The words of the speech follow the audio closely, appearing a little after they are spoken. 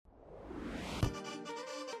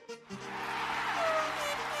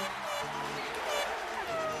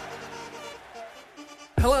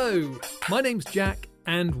Hello, my name's Jack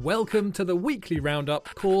and welcome to the weekly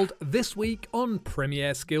roundup called This Week on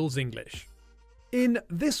Premier Skills English. In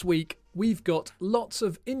This Week, we've got lots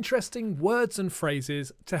of interesting words and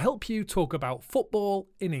phrases to help you talk about football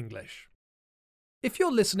in English. If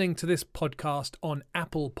you're listening to this podcast on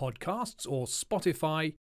Apple Podcasts or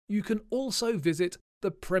Spotify, you can also visit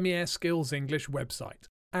the Premier Skills English website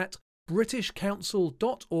at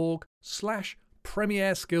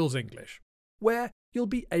britishcouncil.org/Premier Skills English, where you'll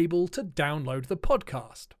be able to download the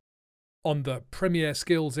podcast. On the Premier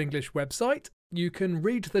Skills English website, you can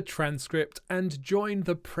read the transcript and join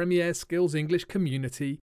the Premier Skills English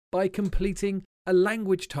community by completing a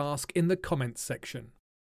language task in the comments section.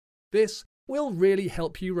 This will really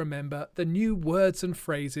help you remember the new words and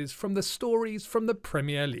phrases from the stories from the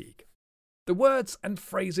Premier League. The words and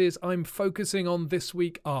phrases I'm focusing on this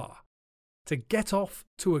week are to get off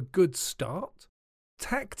to a good start,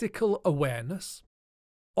 tactical awareness,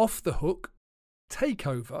 off the hook, take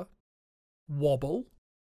over, wobble,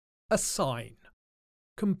 assign,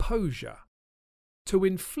 composure, to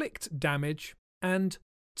inflict damage, and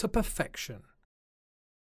to perfection.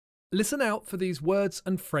 Listen out for these words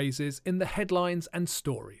and phrases in the headlines and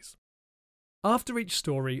stories. After each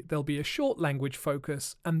story, there'll be a short language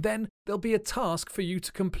focus, and then there'll be a task for you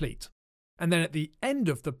to complete. And then at the end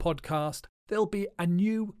of the podcast, there'll be a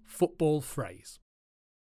new football phrase.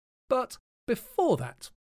 But before that,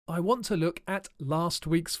 I want to look at last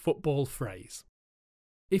week's football phrase.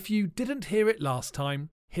 If you didn't hear it last time,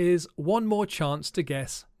 here's one more chance to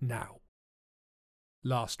guess now.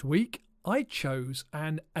 Last week, I chose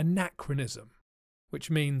an anachronism, which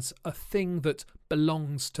means a thing that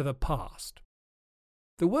belongs to the past.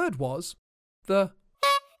 The word was the.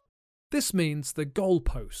 This means the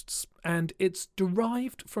goalposts, and it's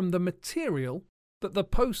derived from the material that the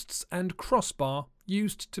posts and crossbar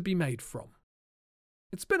used to be made from.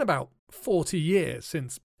 It's been about 40 years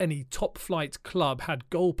since any top-flight club had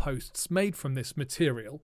goalposts made from this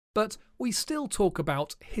material, but we still talk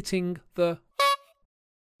about hitting the.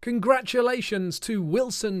 Congratulations to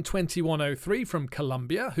Wilson2103 from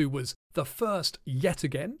Colombia, who was the first yet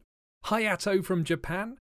again. Hayato from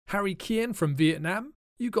Japan, Harry Kian from Vietnam.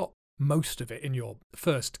 You got most of it in your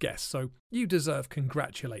first guess, so you deserve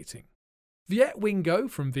congratulating. Viet Wingo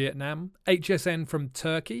from Vietnam, HSN from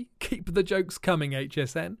Turkey, keep the jokes coming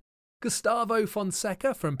HSN. Gustavo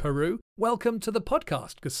Fonseca from Peru, welcome to the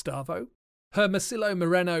podcast Gustavo. Hermosillo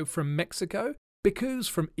Moreno from Mexico, Bicus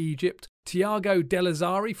from Egypt, Tiago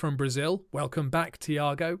Delazari from Brazil, welcome back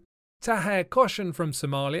Tiago. Taher Koshan from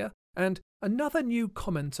Somalia, and another new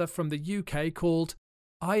commenter from the UK called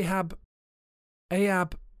Ayab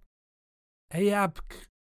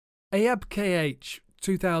KH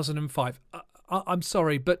 2005. I'm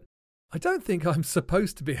sorry, but I don't think I'm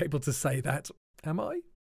supposed to be able to say that, am I?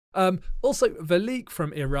 Also, Velik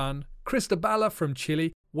from Iran, Cristobala from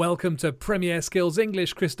Chile, welcome to Premier Skills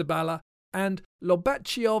English, Cristobala, and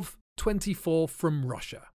Lobachiov 24 from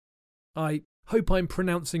Russia. I hope I'm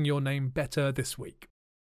pronouncing your name better this week.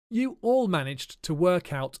 You all managed to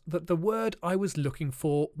work out that the word I was looking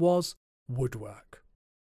for was woodwork.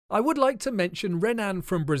 I would like to mention Renan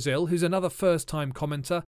from Brazil, who's another first-time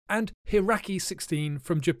commenter, and Hiraki16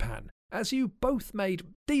 from Japan, as you both made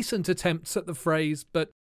decent attempts at the phrase but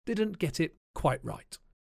didn't get it quite right.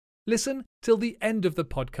 Listen till the end of the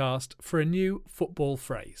podcast for a new football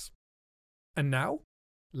phrase. And now,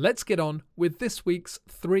 let's get on with this week's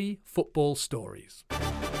 3 football stories.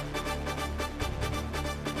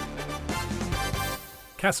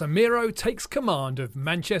 Casemiro takes command of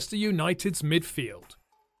Manchester United's midfield.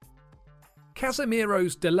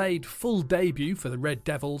 Casemiro's delayed full debut for the Red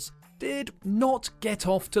Devils did not get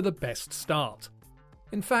off to the best start.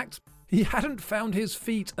 In fact, he hadn't found his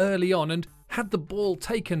feet early on and had the ball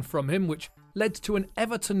taken from him, which led to an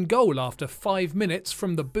Everton goal after 5 minutes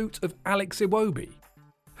from the boot of Alex Iwobi.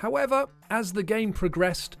 However, as the game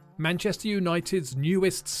progressed, Manchester United's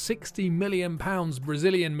newest £60 million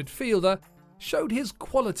Brazilian midfielder showed his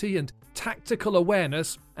quality and tactical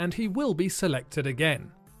awareness, and he will be selected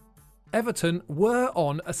again. Everton were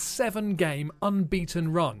on a 7-game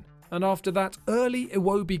unbeaten run, and after that early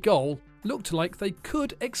Iwobi goal, looked like they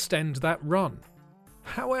could extend that run.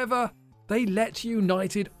 However, they let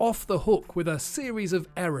United off the hook with a series of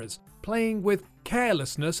errors, playing with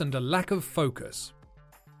carelessness and a lack of focus.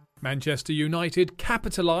 Manchester United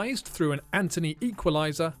capitalised through an Antony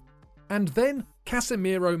equaliser, and then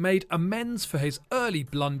Casemiro made amends for his early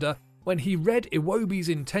blunder when he read Iwobi's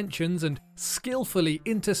intentions and skillfully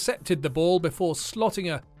intercepted the ball before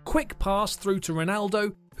slotting a quick pass through to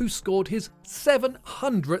Ronaldo, who scored his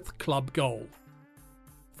 700th club goal.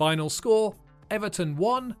 Final score, Everton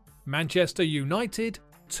 1, Manchester United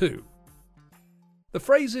 2. The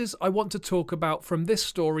phrases I want to talk about from this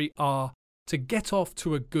story are to get off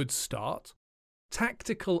to a good start,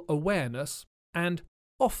 tactical awareness, and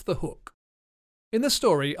off the hook. In the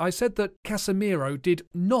story, I said that Casemiro did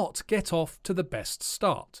not get off to the best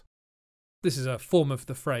start. This is a form of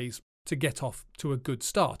the phrase to get off to a good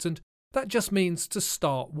start, and that just means to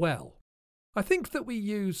start well. I think that we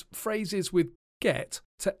use phrases with get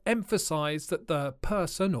to emphasise that the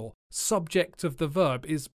person or subject of the verb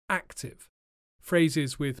is active.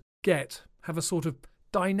 Phrases with get have a sort of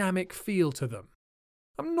dynamic feel to them.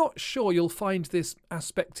 I'm not sure you'll find this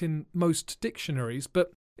aspect in most dictionaries,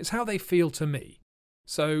 but it's how they feel to me.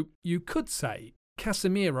 So you could say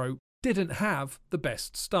Casemiro didn't have the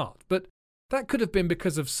best start, but that could have been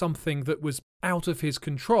because of something that was out of his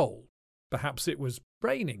control. Perhaps it was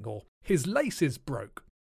raining or his laces broke.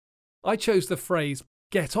 I chose the phrase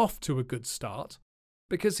get off to a good start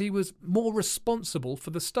because he was more responsible for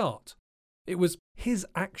the start. It was his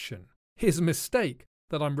action, his mistake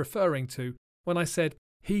that I'm referring to when I said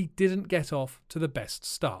he didn't get off to the best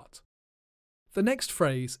start. The next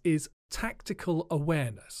phrase is tactical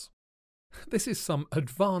awareness. This is some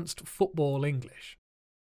advanced football English.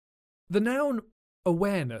 The noun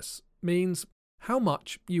awareness means how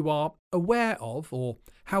much you are aware of or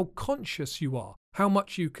how conscious you are, how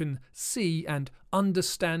much you can see and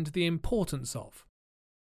understand the importance of.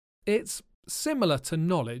 It's similar to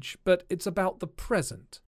knowledge, but it's about the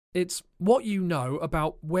present. It's what you know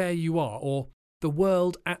about where you are or the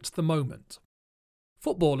world at the moment.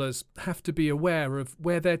 Footballers have to be aware of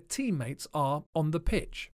where their teammates are on the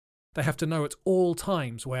pitch. They have to know at all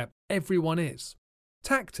times where everyone is.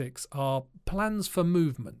 Tactics are plans for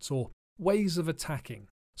movements or ways of attacking.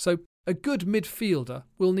 So a good midfielder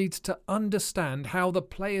will need to understand how the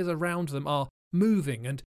players around them are moving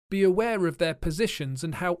and be aware of their positions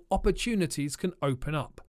and how opportunities can open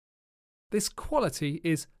up. This quality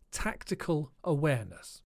is tactical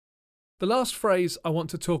awareness. The last phrase I want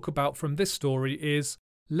to talk about from this story is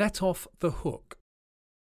let off the hook.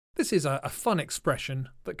 This is a fun expression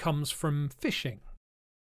that comes from fishing.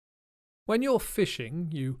 When you're fishing,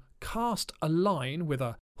 you cast a line with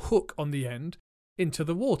a hook on the end into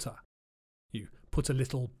the water. You put a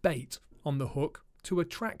little bait on the hook to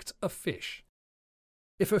attract a fish.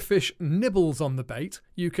 If a fish nibbles on the bait,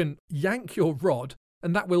 you can yank your rod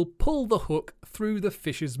and that will pull the hook through the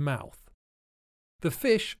fish's mouth. The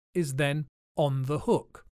fish is then on the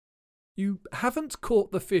hook. You haven't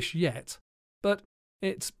caught the fish yet, but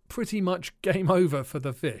it's pretty much game over for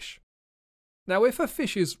the fish. Now, if a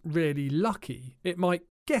fish is really lucky, it might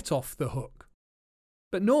get off the hook.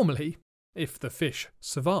 But normally, if the fish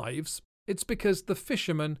survives, it's because the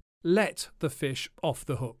fisherman let the fish off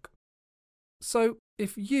the hook. So,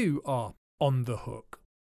 if you are on the hook,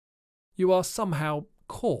 you are somehow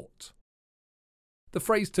caught. The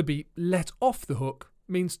phrase to be let off the hook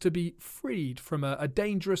means to be freed from a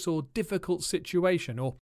dangerous or difficult situation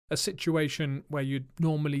or a situation where you'd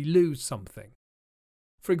normally lose something.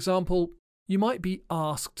 For example, you might be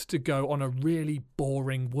asked to go on a really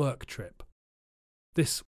boring work trip.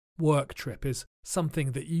 This work trip is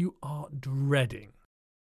something that you are dreading.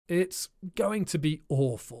 It's going to be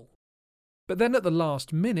awful. But then at the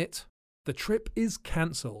last minute, the trip is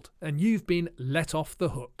cancelled and you've been let off the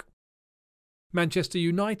hook. Manchester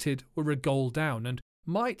United were a goal down and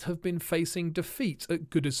might have been facing defeat at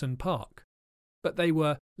Goodison Park, but they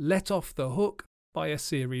were let off the hook by a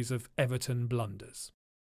series of Everton blunders.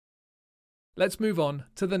 Let's move on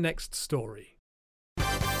to the next story.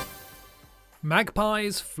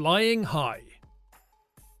 Magpies flying high.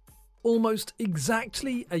 Almost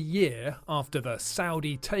exactly a year after the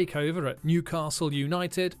Saudi takeover at Newcastle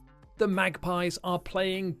United, the Magpies are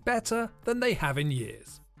playing better than they have in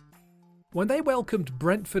years. When they welcomed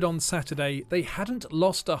Brentford on Saturday, they hadn't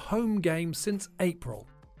lost a home game since April,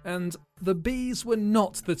 and the Bees were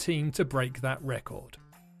not the team to break that record.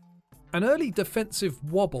 An early defensive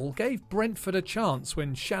wobble gave Brentford a chance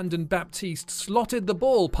when Shandon Baptiste slotted the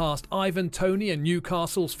ball past Ivan Toney and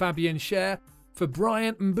Newcastle's Fabian Schär for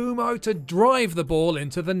Bryant Mbeumo to drive the ball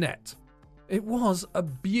into the net. It was a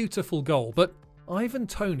beautiful goal, but Ivan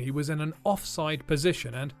Toney was in an offside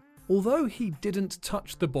position and although he didn't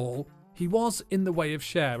touch the ball, he was in the way of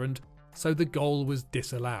Schär and so the goal was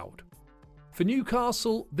disallowed. For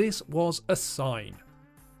Newcastle, this was a sign.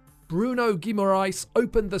 Bruno Guimaraes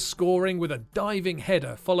opened the scoring with a diving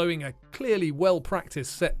header following a clearly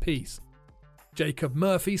well-practiced set piece. Jacob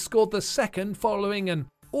Murphy scored the second following an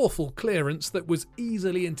awful clearance that was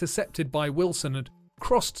easily intercepted by Wilson and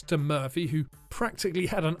crossed to Murphy, who practically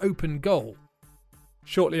had an open goal.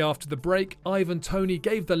 Shortly after the break, Ivan Toney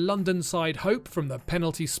gave the London side hope from the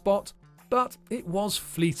penalty spot, but it was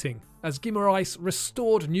fleeting as Guimaraes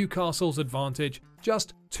restored Newcastle's advantage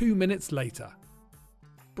just 2 minutes later.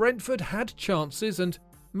 Brentford had chances and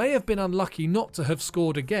may have been unlucky not to have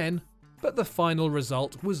scored again, but the final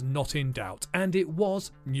result was not in doubt, and it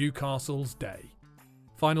was Newcastle's day.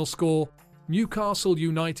 Final score: Newcastle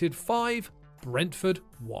United 5, Brentford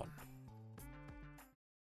 1.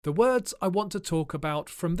 The words I want to talk about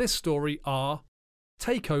from this story are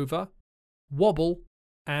takeover, wobble,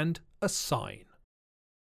 and a sign.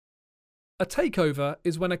 A takeover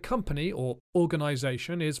is when a company or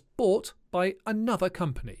organisation is bought by another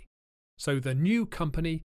company, so the new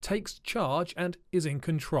company takes charge and is in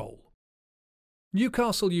control.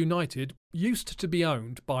 Newcastle United used to be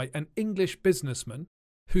owned by an English businessman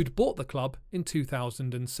who'd bought the club in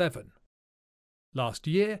 2007. Last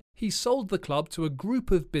year, he sold the club to a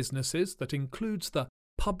group of businesses that includes the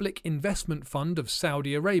Public Investment Fund of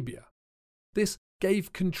Saudi Arabia. This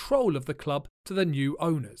gave control of the club to the new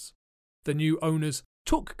owners. The new owners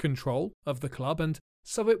took control of the club, and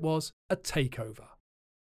so it was a takeover.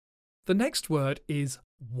 The next word is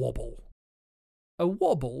wobble. A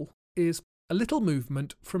wobble is a little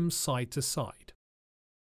movement from side to side.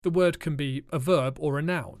 The word can be a verb or a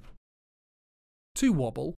noun. To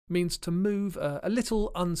wobble means to move a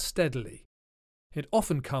little unsteadily. It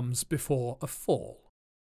often comes before a fall.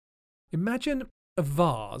 Imagine a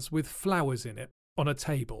vase with flowers in it on a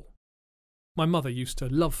table. My mother used to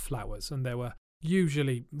love flowers, and there were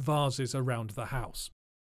usually vases around the house.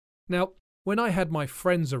 Now, when I had my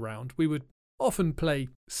friends around, we would often play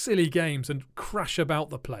silly games and crash about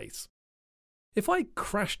the place. If I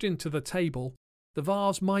crashed into the table, the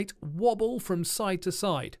vase might wobble from side to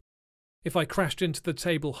side. If I crashed into the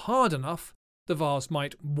table hard enough, the vase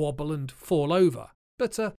might wobble and fall over,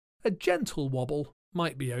 but a gentle wobble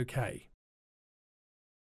might be okay.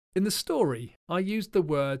 In the story, I used the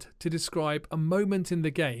word to describe a moment in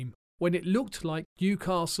the game when it looked like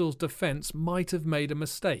Newcastle's defence might have made a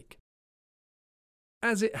mistake.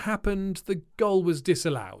 As it happened, the goal was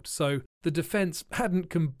disallowed, so the defence hadn't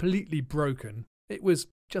completely broken. It was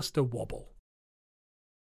just a wobble.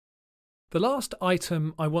 The last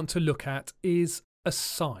item I want to look at is a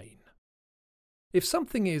sign. If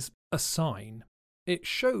something is a sign, it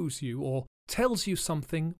shows you or tells you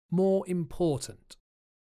something more important.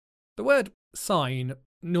 The word sign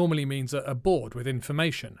normally means a board with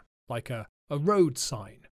information, like a road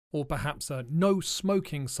sign or perhaps a no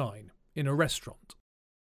smoking sign in a restaurant.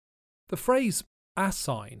 The phrase a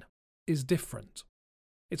sign is different.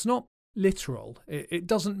 It's not literal. It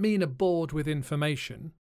doesn't mean a board with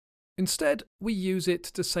information. Instead, we use it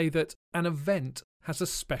to say that an event has a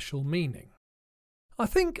special meaning. I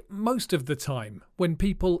think most of the time, when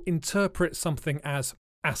people interpret something as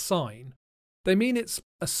a sign, they mean it's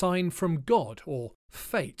a sign from God or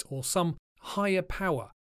fate or some higher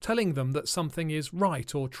power telling them that something is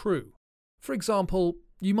right or true. For example,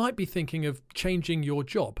 you might be thinking of changing your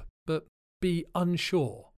job, but be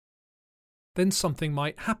unsure. Then something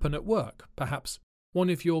might happen at work, perhaps one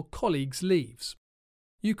of your colleagues leaves.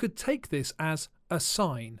 You could take this as a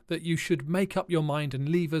sign that you should make up your mind and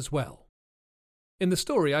leave as well. In the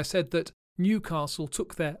story, I said that Newcastle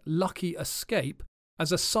took their lucky escape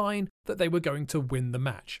as a sign that they were going to win the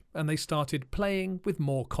match, and they started playing with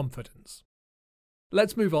more confidence.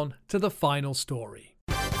 Let's move on to the final story.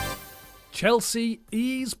 Chelsea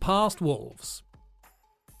ease past Wolves.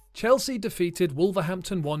 Chelsea defeated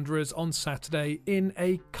Wolverhampton Wanderers on Saturday in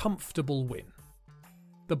a comfortable win.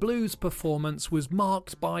 The Blues' performance was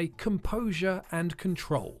marked by composure and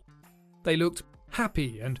control. They looked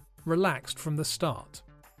happy and relaxed from the start.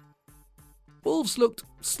 Wolves looked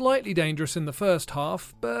slightly dangerous in the first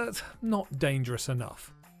half, but not dangerous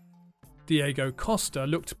enough. Diego Costa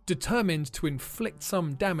looked determined to inflict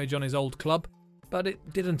some damage on his old club, but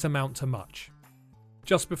it didn't amount to much.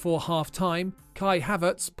 Just before half-time, Kai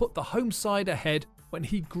Havertz put the home side ahead when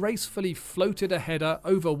he gracefully floated a header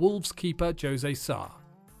over Wolves keeper Jose Sarr.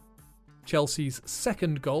 Chelsea's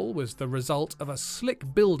second goal was the result of a slick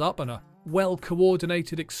build-up and a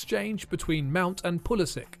well-coordinated exchange between Mount and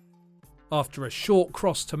Pulisic. After a short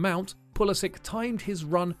cross to Mount, Pulisic timed his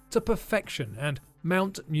run to perfection and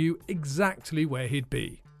Mount knew exactly where he'd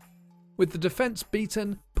be. With the defence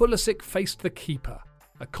beaten, Pulisic faced the keeper.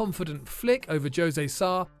 A confident flick over Jose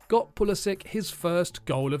Sarr got Pulisic his first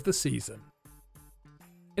goal of the season.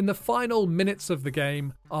 In the final minutes of the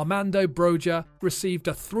game, Armando Broja received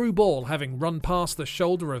a through ball having run past the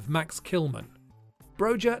shoulder of Max Kilman.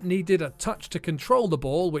 Broja needed a touch to control the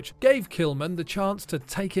ball, which gave Kilman the chance to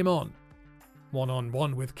take him on.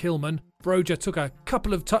 1-on-1 with Kilman, Broja took a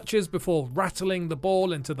couple of touches before rattling the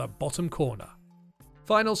ball into the bottom corner.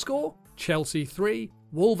 Final score, Chelsea 3,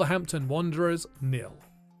 Wolverhampton Wanderers 0.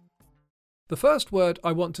 The first word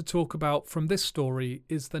I want to talk about from this story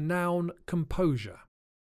is the noun composure.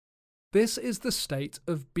 This is the state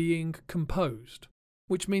of being composed,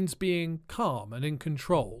 which means being calm and in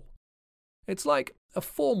control. It's like a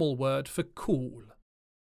formal word for cool.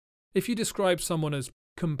 If you describe someone as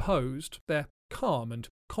composed, they're calm and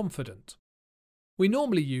confident. We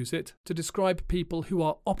normally use it to describe people who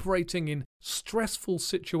are operating in stressful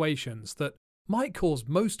situations that might cause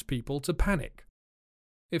most people to panic.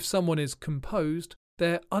 If someone is composed,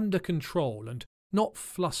 they're under control and not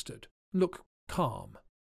flustered, look calm.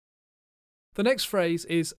 The next phrase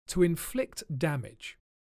is to inflict damage.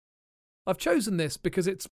 I've chosen this because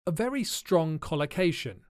it's a very strong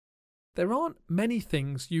collocation. There aren't many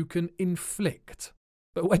things you can inflict,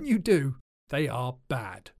 but when you do, they are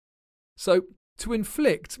bad. So, to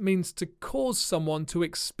inflict means to cause someone to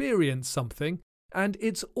experience something, and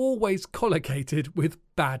it's always collocated with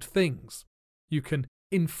bad things. You can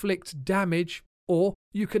inflict damage, or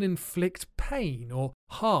you can inflict pain or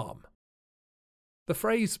harm. The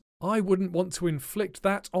phrase, "I wouldn't want to inflict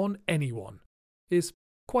that on anyone," is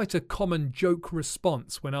quite a common joke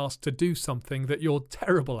response when asked to do something that you're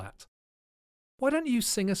terrible at. Why don't you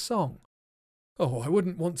sing a song? Oh, I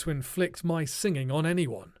wouldn't want to inflict my singing on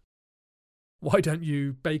anyone. Why don't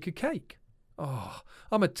you bake a cake? Oh,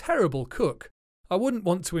 I'm a terrible cook. I wouldn't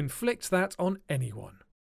want to inflict that on anyone.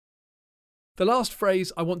 The last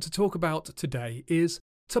phrase I want to talk about today is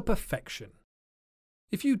to perfection.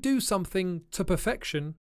 If you do something to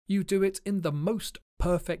perfection, you do it in the most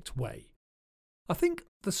perfect way. I think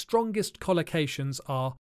the strongest collocations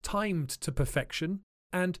are timed to perfection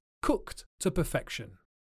and cooked to perfection.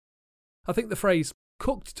 I think the phrase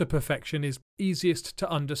cooked to perfection is easiest to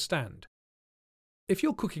understand. If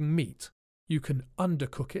you're cooking meat, you can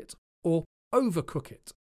undercook it or overcook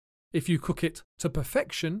it. If you cook it to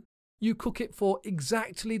perfection, you cook it for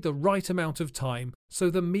exactly the right amount of time so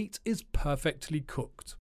the meat is perfectly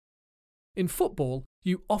cooked. In football,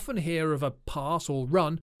 you often hear of a pass or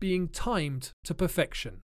run being timed to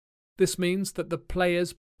perfection. This means that the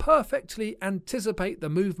players perfectly anticipate the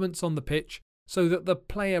movements on the pitch so that the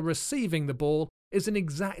player receiving the ball is in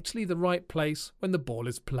exactly the right place when the ball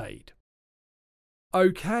is played.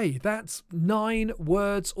 Okay, that's 9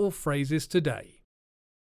 words or phrases today.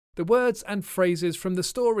 The words and phrases from the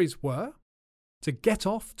stories were to get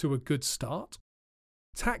off to a good start,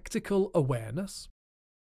 tactical awareness,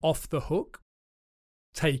 off the hook,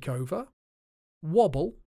 take over,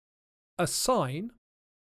 wobble, assign,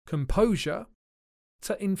 composure,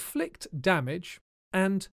 to inflict damage,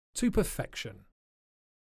 and to perfection.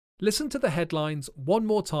 Listen to the headlines one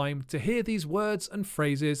more time to hear these words and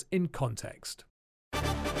phrases in context.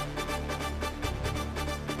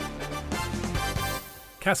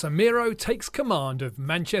 Casemiro takes command of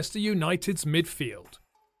Manchester United's midfield.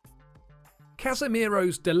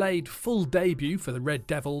 Casemiro's delayed full debut for the Red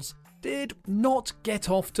Devils did not get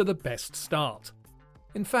off to the best start.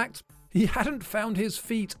 In fact, he hadn't found his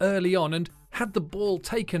feet early on and had the ball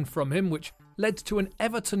taken from him, which led to an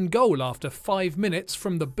Everton goal after 5 minutes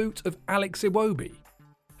from the boot of Alex Iwobi.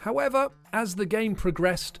 However, as the game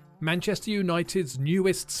progressed, Manchester United's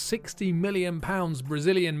newest £60 million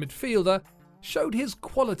Brazilian midfielder showed his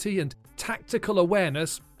quality and tactical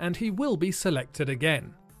awareness, and he will be selected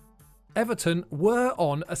again. Everton were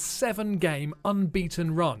on a 7-game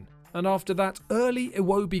unbeaten run, and after that early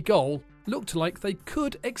Iwobi goal, looked like they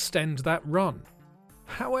could extend that run.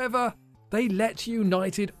 However, they let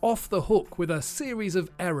United off the hook with a series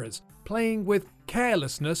of errors, playing with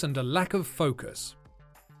carelessness and a lack of focus.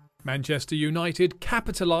 Manchester United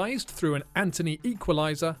capitalised through an Antony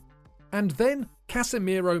equaliser, and then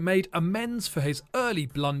Casemiro made amends for his early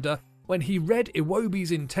blunder when he read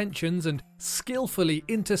Iwobi's intentions and skillfully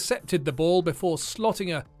intercepted the ball before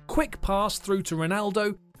slotting a quick pass through to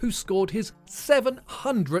Ronaldo, who scored his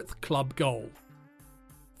 700th club goal.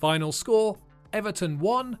 Final score, Everton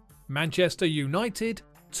 1, Manchester United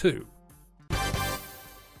 2.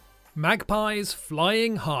 Magpies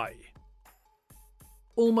flying high.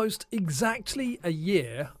 Almost exactly a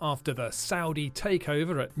year after the Saudi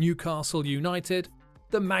takeover at Newcastle United,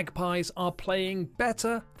 the Magpies are playing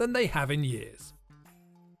better than they have in years.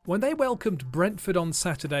 When they welcomed Brentford on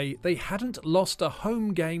Saturday, they hadn't lost a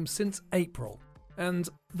home game since April, and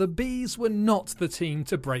the Bees were not the team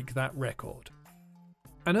to break that record.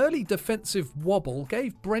 An early defensive wobble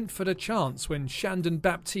gave Brentford a chance when Shandon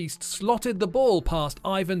Baptiste slotted the ball past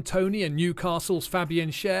Ivan Toney and Newcastle's Fabian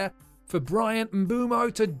Schär for Brian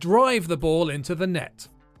Mbeumo to drive the ball into the net.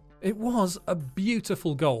 It was a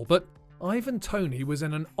beautiful goal, but Ivan Toney was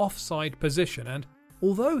in an offside position, and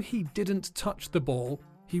although he didn't touch the ball,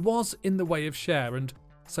 he was in the way of Schär, and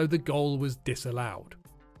so the goal was disallowed.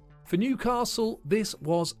 For Newcastle, this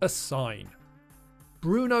was a sign.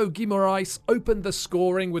 Bruno Guimaraes opened the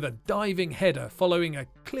scoring with a diving header following a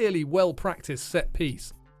clearly well-practiced set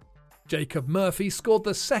piece. Jacob Murphy scored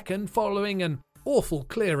the second following an awful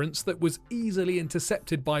clearance that was easily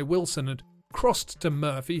intercepted by Wilson and crossed to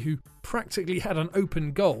Murphy, who practically had an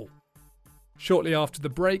open goal. Shortly after the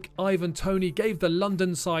break, Ivan Toney gave the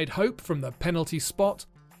London side hope from the penalty spot,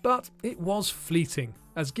 but it was fleeting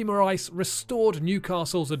as Guimaraes restored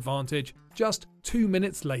Newcastle's advantage just 2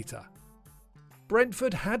 minutes later.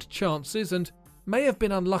 Brentford had chances and may have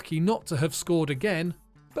been unlucky not to have scored again,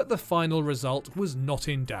 but the final result was not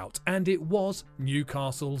in doubt, and it was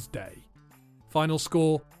Newcastle's day. Final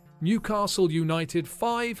score: Newcastle United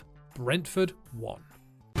 5, Brentford 1.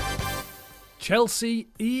 Chelsea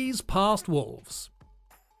ease past Wolves.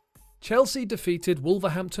 Chelsea defeated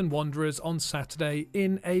Wolverhampton Wanderers on Saturday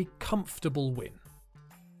in a comfortable win.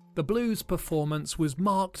 The Blues' performance was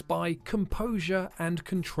marked by composure and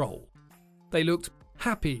control. They looked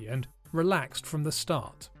happy and relaxed from the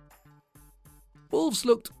start. Wolves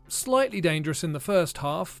looked slightly dangerous in the first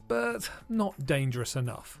half, but not dangerous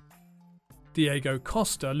enough. Diego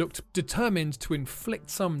Costa looked determined to inflict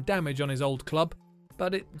some damage on his old club,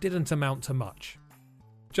 but it didn't amount to much.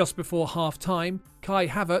 Just before half-time, Kai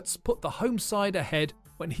Havertz put the home side ahead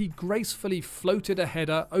when he gracefully floated a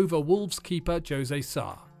header over Wolves keeper Jose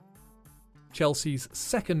Sá. Chelsea's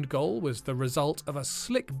second goal was the result of a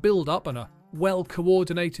slick build-up and a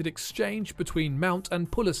well-coordinated exchange between Mount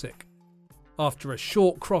and Pulisic. After a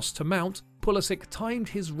short cross to Mount, Pulisic timed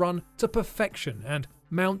his run to perfection and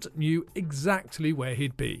Mount knew exactly where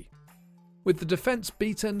he'd be. With the defence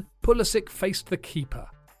beaten, Pulisic faced the keeper.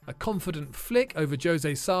 A confident flick over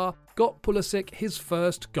Jose Sá got Pulisic his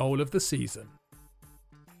first goal of the season.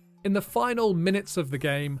 In the final minutes of the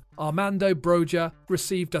game, Armando Broja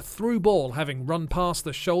received a through ball having run past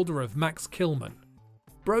the shoulder of Max Kilman.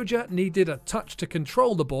 Broja needed a touch to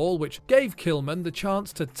control the ball, which gave Kilman the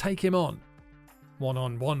chance to take him on.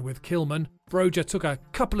 One-on-one with Kilman, Broja took a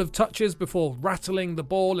couple of touches before rattling the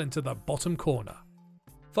ball into the bottom corner.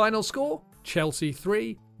 Final score: Chelsea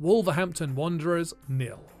 3, Wolverhampton Wanderers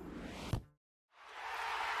 0.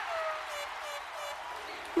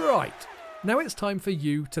 Right, now it's time for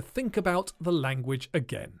you to think about the language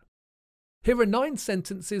again. Here are 9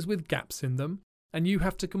 sentences with gaps in them, and you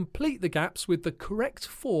have to complete the gaps with the correct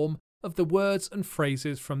form of the words and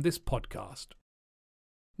phrases from this podcast.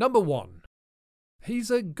 Number 1.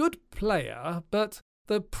 He's a good player, but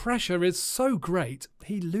the pressure is so great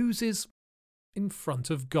he loses in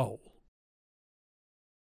front of goal.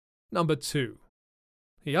 Number 2.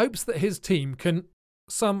 He hopes that his team can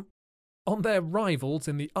on their rivals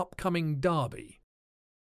in the upcoming derby.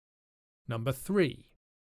 Number 3.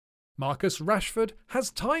 Marcus Rashford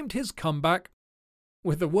has timed his comeback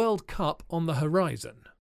with the World Cup on the horizon.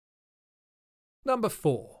 Number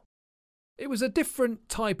 4. It was a different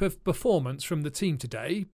type of performance from the team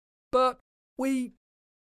today, but with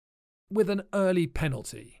an early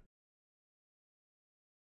penalty.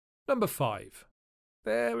 Number 5.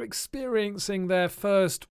 They're experiencing their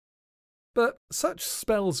first, but such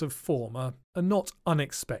spells of form are not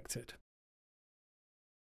unexpected.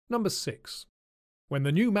 Number 6. When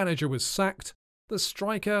the new manager was sacked, the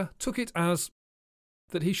striker took it as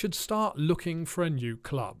that he should start looking for a new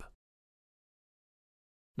club.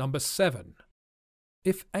 Number 7.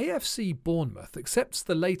 If AFC Bournemouth accepts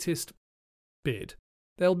the latest bid,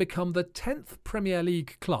 they'll become the 10th Premier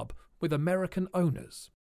League club with American owners.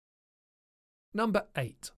 Number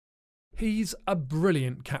 8. He's a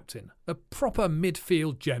brilliant captain, a proper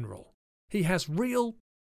midfield general. He has real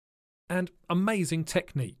and amazing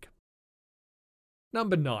technique.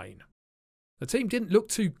 Number 9. The team didn't look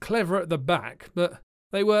too clever at the back, but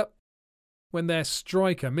they were when their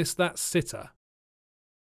striker missed that sitter.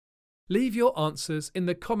 Leave your answers in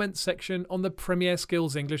the comments section on the Premier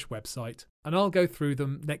Skills English website, and I'll go through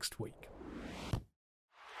them next week.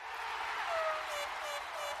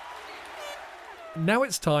 Now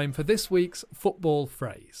it's time for this week's football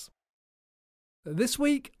phrase. This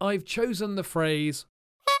week I've chosen the phrase.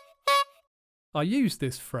 I used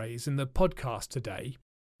this phrase in the podcast today,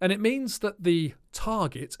 and it means that the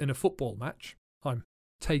target in a football match, I'm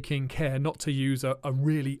taking care not to use a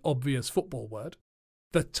really obvious football word,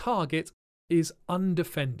 the target is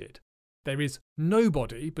undefended. There is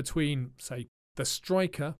nobody between, say, the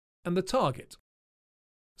striker and the target.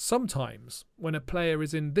 Sometimes, when a player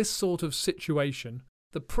is in this sort of situation,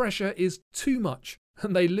 the pressure is too much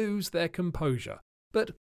and they lose their composure.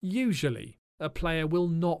 But usually, a player will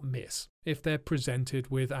not miss if they're presented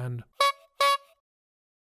with an.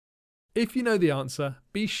 If you know the answer,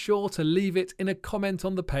 be sure to leave it in a comment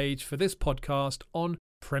on the page for this podcast on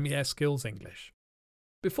Premier Skills English.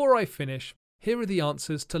 Before I finish, here are the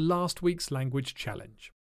answers to last week's language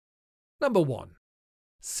challenge. Number 1.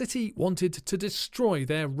 City wanted to destroy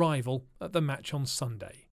their rival at the match on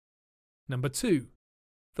Sunday. Number 2.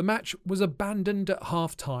 The match was abandoned at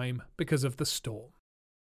half-time because of the storm.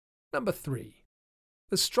 Number 3.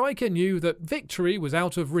 The striker knew that victory was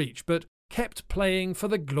out of reach but kept playing for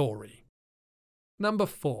the glory. Number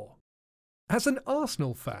 4. As an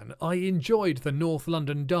Arsenal fan, I enjoyed the North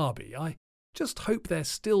London derby. I just hope they're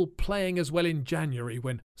still playing as well in January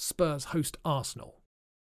when Spurs host Arsenal.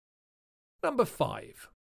 Number 5.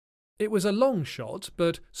 It was a long shot,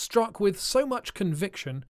 but struck with so much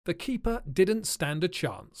conviction, the keeper didn't stand a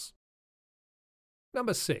chance.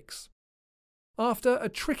 Number 6. After a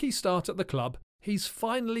tricky start at the club, he's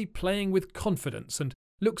finally playing with confidence and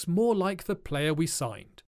looks more like the player we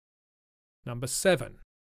signed. Number 7.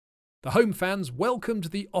 The home fans welcomed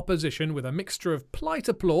the opposition with a mixture of polite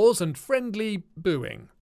applause and friendly booing.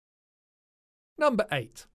 Number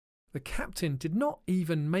 8. The captain did not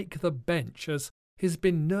even make the bench as he's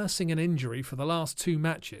been nursing an injury for the last 2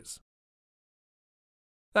 matches.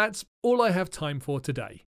 That's all I have time for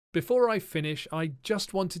today. Before I finish, I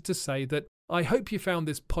just wanted to say that I hope you found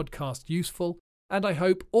this podcast useful, and I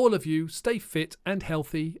hope all of you stay fit and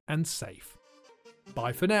healthy and safe.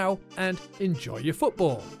 Bye for now, and enjoy your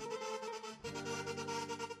football.